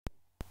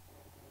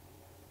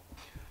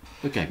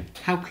Okay,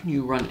 how can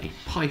you run a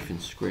Python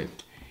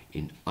script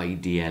in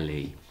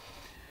IDLE?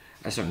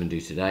 That's what I'm going to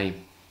do today,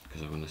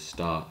 because I'm going to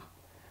start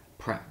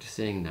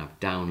practicing. Now I've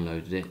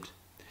downloaded it.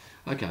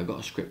 Okay, I've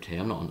got a script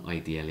here. I'm not on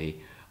IDLE,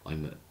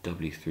 I'm at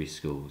W3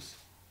 Schools.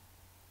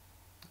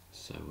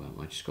 So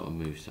I just got to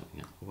move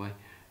something out of the way.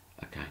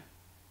 Okay.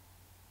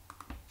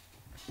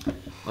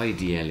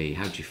 IDLE,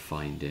 how do you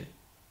find it?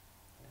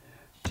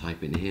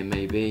 Type in here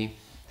maybe.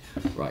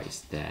 Right, it's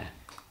there.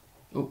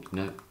 Oh,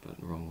 no, but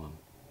the wrong one.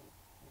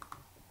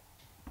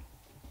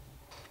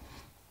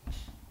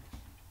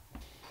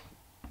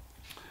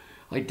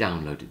 I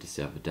downloaded this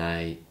the other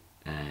day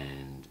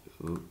and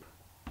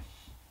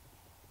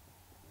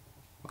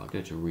I'll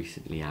go to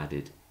recently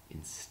added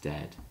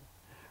instead.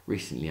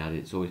 Recently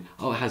added, it's always,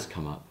 oh, it has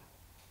come up.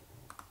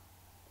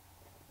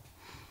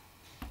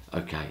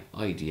 Okay,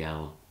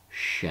 IDL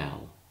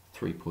shell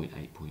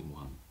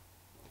 3.8.1.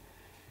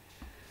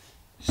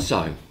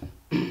 So,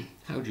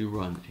 how do you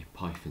run a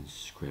Python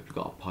script? I've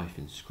got a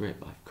Python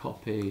script I've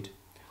copied.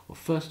 Well,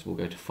 first we'll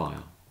go to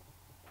File,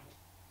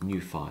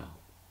 New File.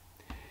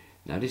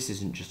 Now this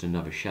isn't just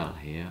another shell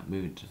here.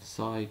 Moving to the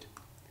side,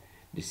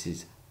 this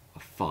is a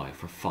file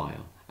for a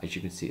file. As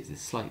you can see, it's a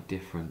slight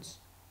difference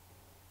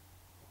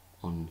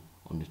on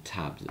the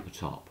tabs at the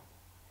top.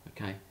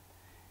 Okay,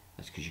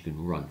 that's because you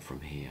can run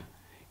from here.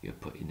 You're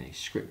putting a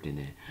script in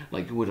there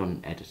like you would on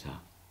an editor.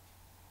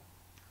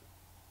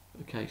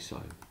 Okay, so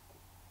I'm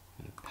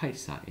going to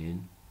paste that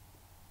in.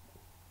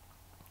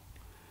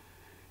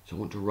 So I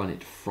want to run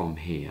it from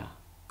here,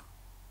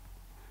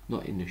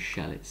 not in the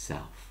shell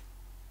itself.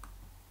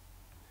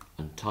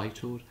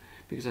 Untitled,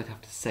 because I'd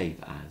have to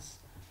save as.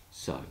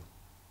 So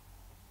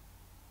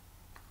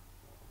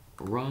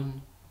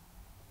run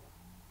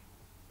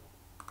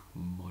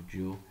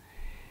module,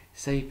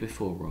 save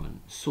before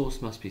run.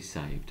 Source must be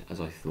saved, as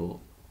I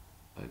thought.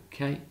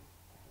 Okay.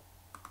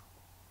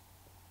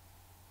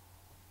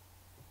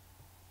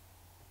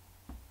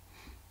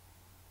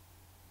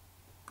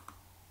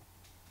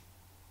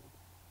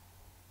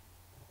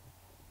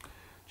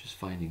 Just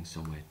finding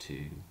somewhere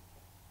to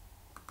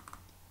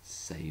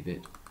save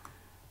it.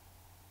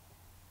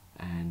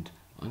 And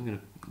I'm going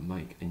to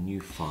make a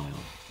new file.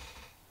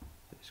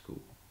 It's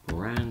called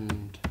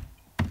brand.py.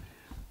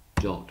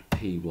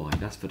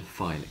 That's for the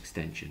file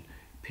extension.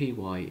 Py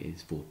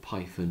is for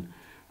Python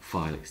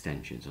file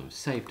extension. So I'm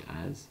saved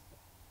as.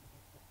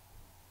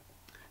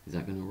 Is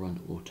that going to run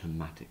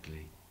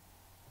automatically?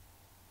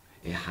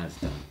 It has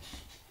done.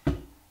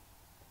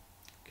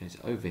 Okay, so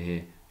over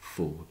here,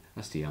 forward.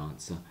 That's the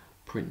answer.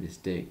 Print this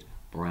dict,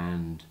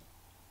 brand,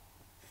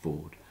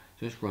 forward.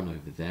 So let's run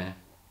over there.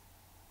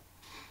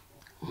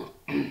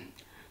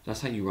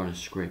 That's how you run a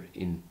script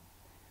in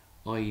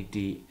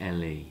IDLE.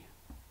 You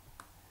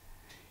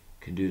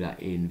can do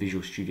that in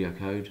Visual Studio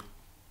Code.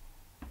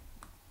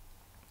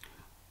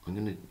 I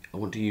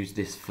want to use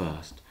this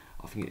first.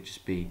 I think it'd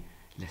just be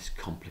less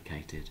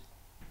complicated.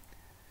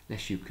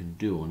 Less you can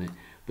do on it,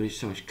 but it's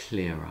so much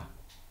clearer.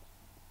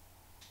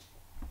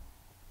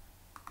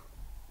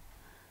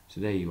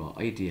 So there you are,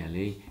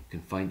 IDLE. You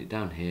can find it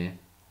down here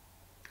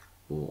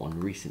or on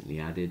recently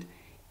added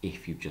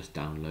if you've just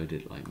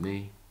downloaded like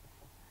me,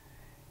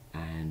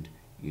 and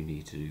you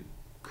need to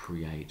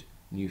create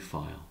new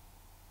file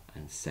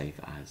and save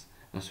as.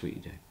 That's what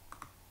you do.